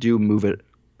do move it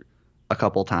a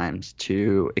couple times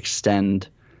to extend.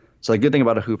 So the good thing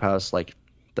about a hoop house, like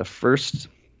the first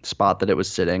spot that it was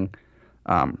sitting,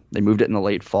 they moved it in the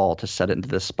late fall to set it into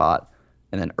this spot.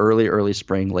 And then early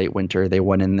spring, late winter, they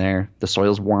went in there. The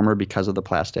soil's warmer because of the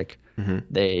plastic. Mm-hmm.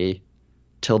 They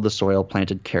tilled the soil,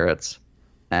 planted carrots,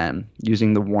 and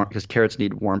using the warmth, because carrots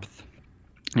need warmth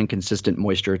and consistent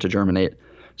moisture to germinate.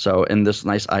 So in this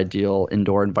nice ideal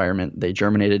indoor environment, they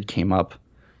germinated, came up.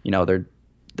 They're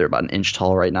about an inch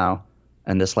tall right now.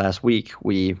 And this last week,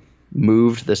 we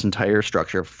moved this entire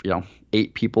structure,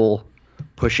 8 people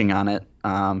pushing on it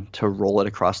to roll it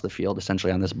across the field,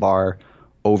 essentially on this bar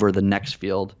over the next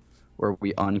field, where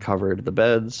we uncovered the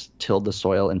beds, tilled the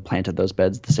soil, and planted those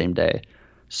beds the same day.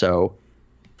 So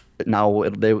now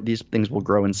these things will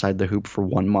grow inside the hoop for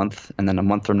 1 month, and then a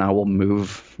month from now we'll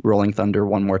move Rolling Thunder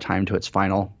one more time to its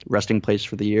final resting place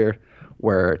for the year,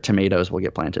 where tomatoes will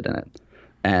get planted in it.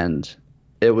 And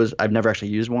I've never actually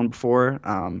used one before.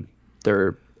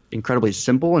 They're incredibly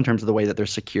simple in terms of the way that they're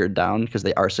secured down, because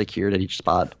they are secured at each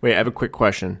spot. Wait, I have a quick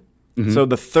question. Mm-hmm. So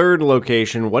the third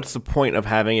location, what's the point of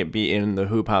having it be in the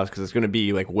hoop house? Because it's going to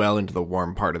be like well into the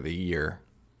warm part of the year.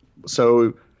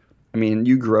 So I mean,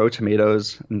 you grow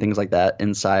tomatoes and things like that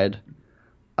inside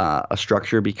a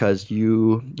structure because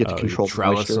you get to Oh, you control the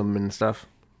trellis moisture. them and stuff.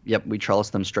 Yep, we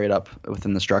trellis them straight up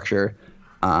within the structure.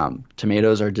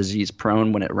 Tomatoes are disease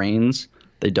prone when it rains.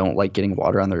 They don't like getting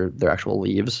water on their actual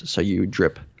leaves, so you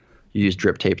use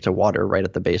drip tape to water right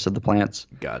at the base of the plants.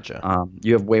 Gotcha.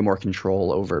 You have way more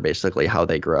control over basically how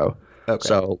they grow. Okay.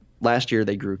 So last year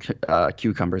they grew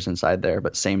cucumbers inside there,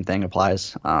 but same thing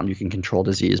applies. You can control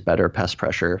disease better, pest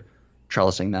pressure,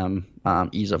 trellising them,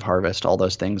 ease of harvest, all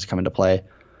those things come into play.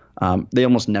 They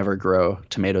almost never grow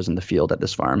tomatoes in the field at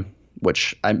this farm,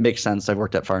 which makes sense. I've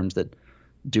worked at farms that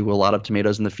do a lot of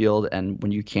tomatoes in the field, and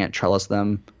when you can't trellis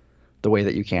them the way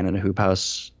that you can in a hoop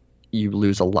house, you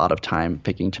lose a lot of time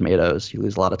picking tomatoes. You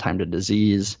lose a lot of time to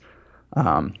disease.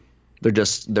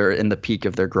 They're in the peak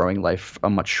of their growing life a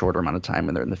much shorter amount of time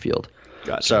when they're in the field.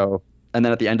 Gotcha. So, and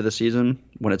then at the end of the season,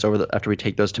 when it's over, after we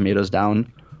take those tomatoes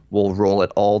down, we'll roll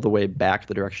it all the way back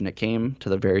the direction it came to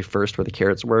the very first where the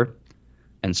carrots were,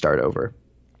 and start over.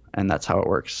 And that's how it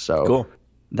works. So Cool.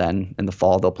 then in the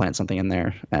fall they'll plant something in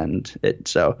there, and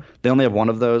so they only have one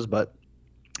of those, but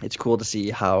it's cool to see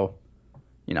how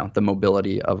the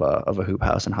mobility of a hoop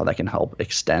house and how that can help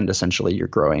extend essentially your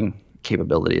growing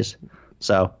capabilities.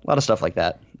 So a lot of stuff like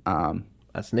that.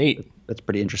 That's neat. That's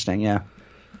pretty interesting. Yeah.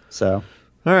 So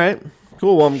All right.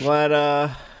 Cool. Well, I'm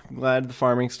glad the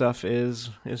farming stuff is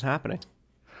happening.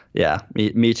 yeah,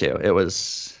 me too. It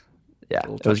was A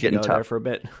little it was touch and getting go there tough. for a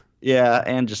bit. Yeah,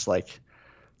 and just like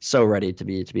so ready to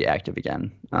be active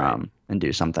again, Right. and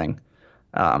do something,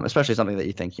 especially something that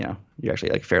you think you're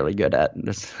actually like fairly good at. And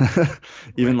just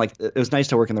even like it was nice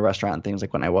to work in the restaurant and things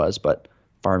like when I was, but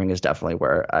farming is definitely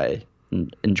where I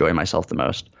enjoy myself the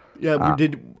most. Yeah,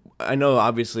 I know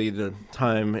obviously the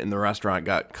time in the restaurant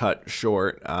got cut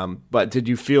short, but did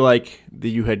you feel like that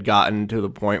you had gotten to the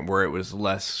point where it was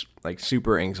less like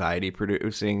super anxiety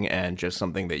producing and just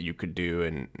something that you could do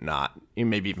and not you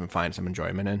maybe even find some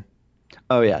enjoyment in?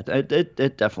 Oh yeah, it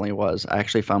definitely was. I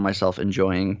actually found myself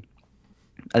enjoying.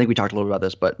 I think we talked a little bit about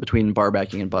this, but between bar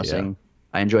backing and bussing,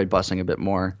 I enjoyed bussing a bit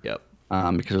more. Yep.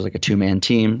 Because it was like a 2-man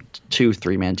team,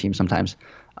 3-man team sometimes.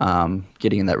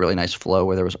 Getting in that really nice flow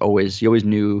where you always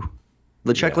knew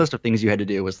the checklist of things you had to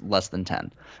do was less than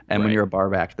 10. And when Right. you're a bar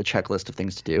back, the checklist of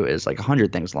things to do is like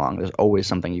 100 things long. There's always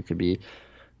something you could be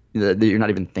that you're not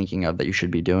even thinking of that you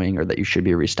should be doing or that you should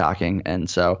be restocking. And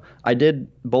so I did,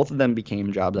 both of them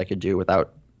became jobs I could do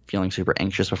without feeling super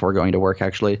anxious before going to work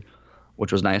actually,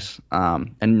 which was nice.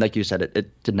 And like you said,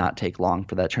 it did not take long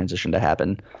for that transition to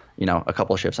happen. A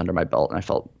couple of shifts under my belt and I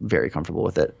felt very comfortable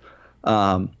with it.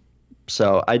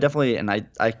 So I definitely, and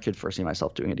I could foresee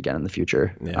myself doing it again in the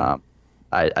future. Yeah.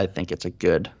 I think it's a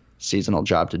good seasonal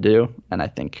job to do. And I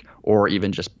think, or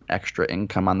even just extra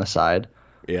income on the side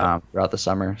throughout the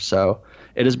summer. So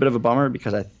it is a bit of a bummer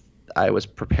because I was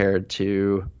prepared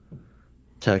to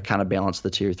kind of balance the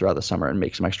two throughout the summer and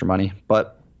make some extra money.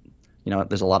 But,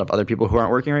 there's a lot of other people who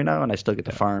aren't working right now and I still get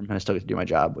to farm and I still get to do my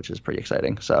job, which is pretty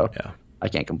exciting. So I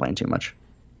can't complain too much.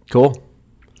 Cool.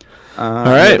 All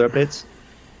right. Other updates?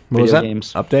 What was Video that?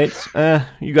 games. Updates?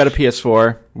 You got a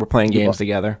PS4. We're playing games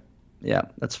together. Yeah,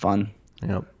 that's fun.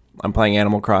 Yep. I'm playing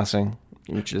Animal Crossing,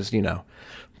 which is,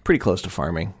 pretty close to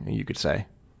farming, you could say.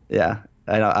 Yeah,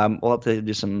 I know. We'll have to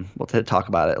we'll have to talk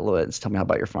about it a little bit. Just tell me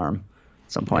about your farm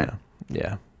at some point.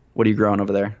 Yeah. What are you growing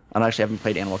over there? I actually haven't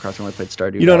played Animal Crossing. I only played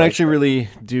Stardew You don't Valley. actually really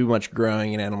do much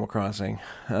growing in Animal Crossing.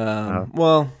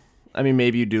 Well, I mean,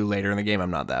 maybe you do later in the game.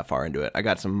 I'm not that far into it. I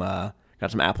got some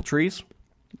apple trees.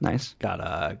 Nice.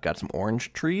 Got some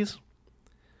orange trees.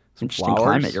 Some Interesting flowers.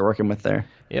 climate you're working with there.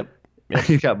 Yep.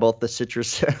 You got both the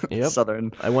citrus, Yep.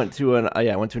 southern. I went to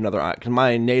another because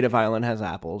my native island has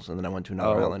apples, and then I went to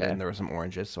another island okay. and there were some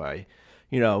oranges. So I,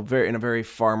 in a very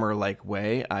farmer like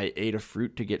way, I ate a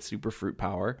fruit to get super fruit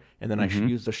power, and then I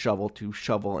used a shovel to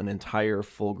shovel an entire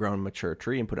full grown mature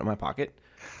tree and put it in my pocket,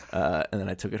 and then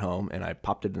I took it home and I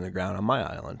popped it in the ground on my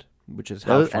island, which is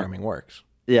how farming works.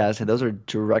 Yeah, I said those are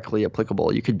directly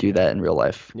applicable. You could do that in real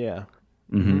life. Yeah.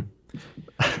 Mm-hmm.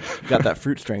 You got that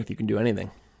fruit strength, you can do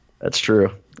anything. That's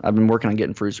true. I've been working on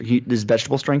getting fruits. Is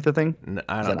vegetable strength a thing?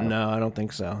 I don't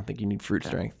think so. I think you need fruit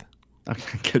strength.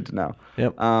 Okay, good to know.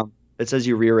 Yep. It says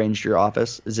you rearranged your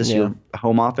office. Is this your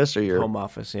home office or your Home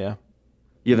office, yeah.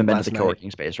 You haven't been to last the night.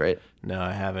 co-working space, right? No,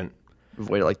 I haven't.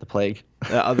 Avoid it like the plague.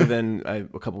 Other than a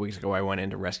couple weeks ago, I went in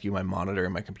to rescue my monitor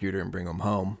and my computer and bring them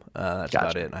home. That's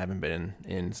about it. I haven't been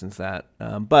in since that.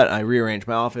 But I rearranged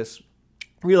my office.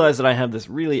 Realized that I have this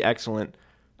really excellent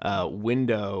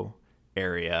window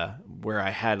area where I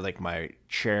had like my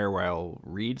chair where I'll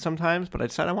read sometimes, but I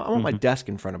decided I want my desk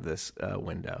in front of this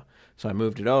window. So I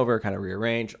moved it over, kind of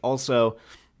rearranged. Also,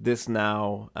 this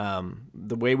now,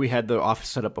 the way we had the office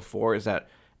set up before is that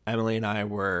Emily and I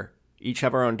were each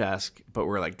have our own desk, but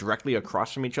we're like directly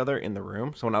across from each other in the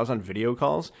room. So when I was on video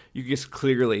calls, you could just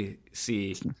clearly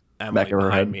see Emily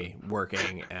behind me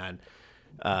working, and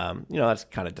that's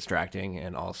kind of distracting.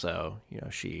 And also,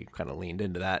 she kind of leaned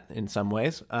into that in some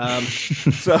ways.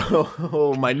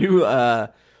 So my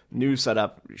new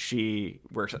setup,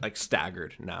 we're like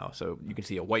staggered now, so you can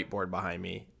see a whiteboard behind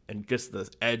me and just the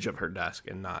edge of her desk,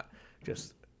 and not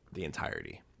just the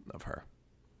entirety of her.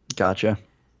 Gotcha.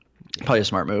 Probably a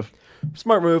smart move.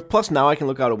 Smart move. Plus, now I can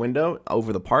look out a window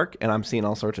over the park, and I'm seeing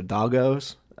all sorts of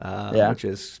doggos,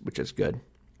 which is good.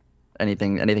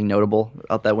 Anything notable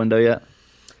out that window yet?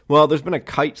 Well, there's been a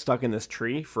kite stuck in this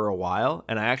tree for a while,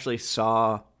 and I actually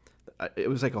saw. It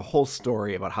was like a whole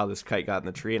story about how this kite got in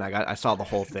the tree, and I saw the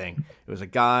whole thing. It was a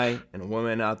guy and a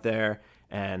woman out there,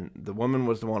 and the woman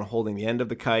was the one holding the end of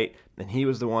the kite, and he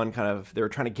was the one they were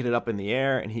trying to get it up in the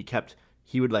air, and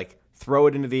he would like throw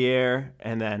it into the air,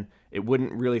 and then it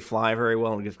wouldn't really fly very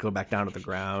well and just go back down to the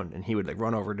ground, and he would like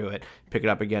run over to it, pick it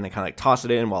up again, and kind of like toss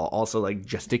it in while also like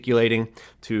gesticulating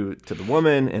to the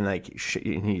woman, and like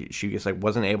she just like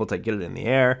wasn't able to get it in the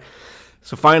air.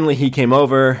 So finally he came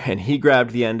over and he grabbed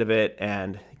the end of it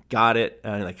and got it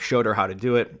and like showed her how to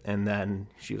do it, and then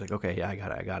she was like, okay, yeah,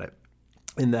 I got it.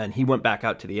 And then he went back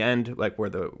out to the end, like where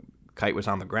the kite was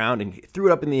on the ground, and he threw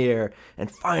it up in the air,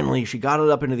 and finally she got it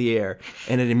up into the air,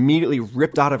 and it immediately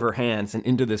ripped out of her hands and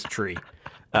into this tree.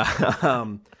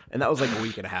 And that was like a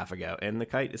week and a half ago, and the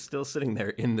kite is still sitting there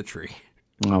in the tree.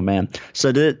 Oh man!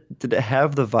 So did it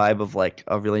have the vibe of like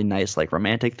a really nice like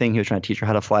romantic thing? He was trying to teach her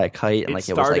how to fly a kite, and like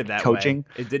it was like that coaching.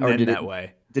 Way. It didn't end that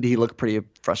way. Did he look pretty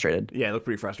frustrated? Yeah, he looked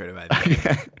pretty frustrated by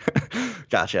it.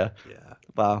 Gotcha. Yeah.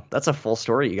 Wow, that's a full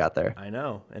story you got there. I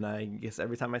know, and I guess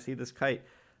every time I see this kite,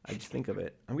 I just think of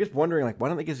it. I'm just wondering, like, why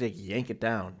don't they just like yank it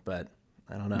down? But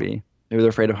I don't know. Maybe they're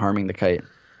afraid of harming the kite.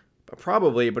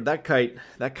 Probably, but that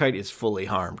kite is fully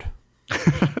harmed.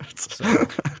 So,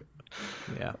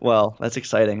 yeah. Well, that's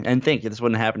exciting. And think this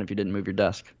wouldn't happen if you didn't move your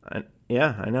desk.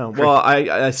 Yeah, I know. Well,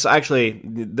 I actually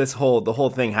the whole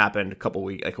thing happened a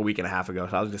week and a half ago.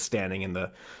 So I was just standing in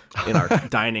our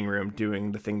dining room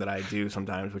doing the thing that I do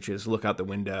sometimes, which is look out the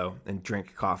window and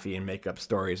drink coffee and make up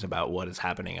stories about what is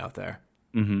happening out there.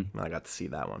 Mm-hmm. And I got to see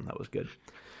that one. That was good.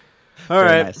 All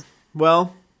right. Nice.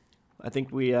 Well, I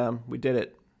think we did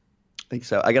it. I think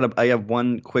so. I have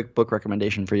one quick book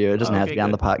recommendation for you. It doesn't have to be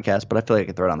on the podcast, but I feel like I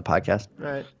can throw it on the podcast. All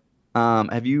right.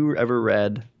 Have you ever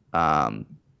read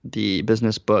the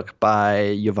business book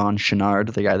by Yvon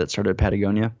Chouinard, the guy that started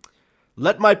Patagonia?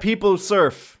 Let My People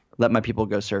Surf. Let My People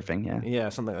Go Surfing, yeah. Yeah,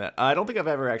 something like that. I don't think I've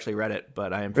ever actually read it,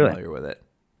 but I am familiar with it.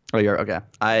 Oh, you're okay.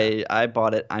 I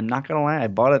bought it. I'm not going to lie. I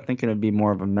bought it thinking it would be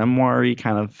more of a memoir-y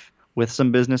kind of with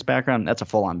some business background. That's a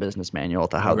full-on business manual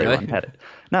to how they run Patagonia.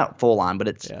 Not full-on, but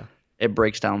it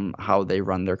breaks down how they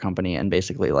run their company and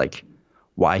basically like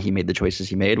why he made the choices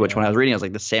he made, which when I was reading, I was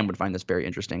like, Sam would find this very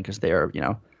interesting because they are,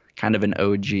 kind of an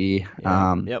OG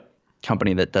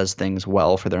company that does things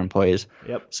well for their employees.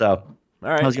 Yep. So all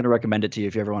right. I was going to recommend it to you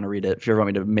if you ever want to read it. If you ever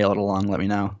want me to mail it along, let me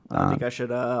know. I think I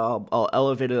should. I'll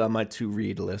elevate it on my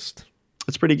to-read list.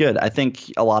 It's pretty good. I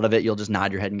think a lot of it you'll just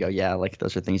nod your head and go, yeah, like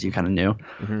those are things you kind of knew.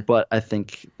 Mm-hmm. But I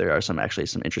think there are some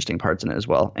interesting parts in it as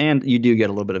well. And you do get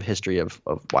a little bit of history of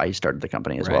why he started the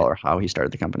company as well, or how he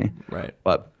started the company. Right.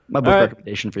 But my book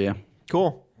recommendation for you.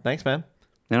 Cool. Thanks, man.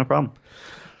 Yeah, no problem.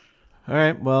 All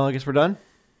right. Well, I guess we're done.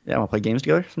 Yeah, we'll play games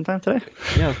together sometime today.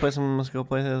 Yeah, let's go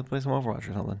play some Overwatch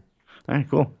or something. All right,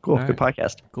 cool. All right. Good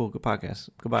podcast. Cool, good podcast.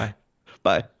 Goodbye.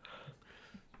 Bye.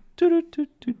 I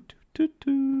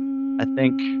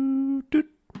think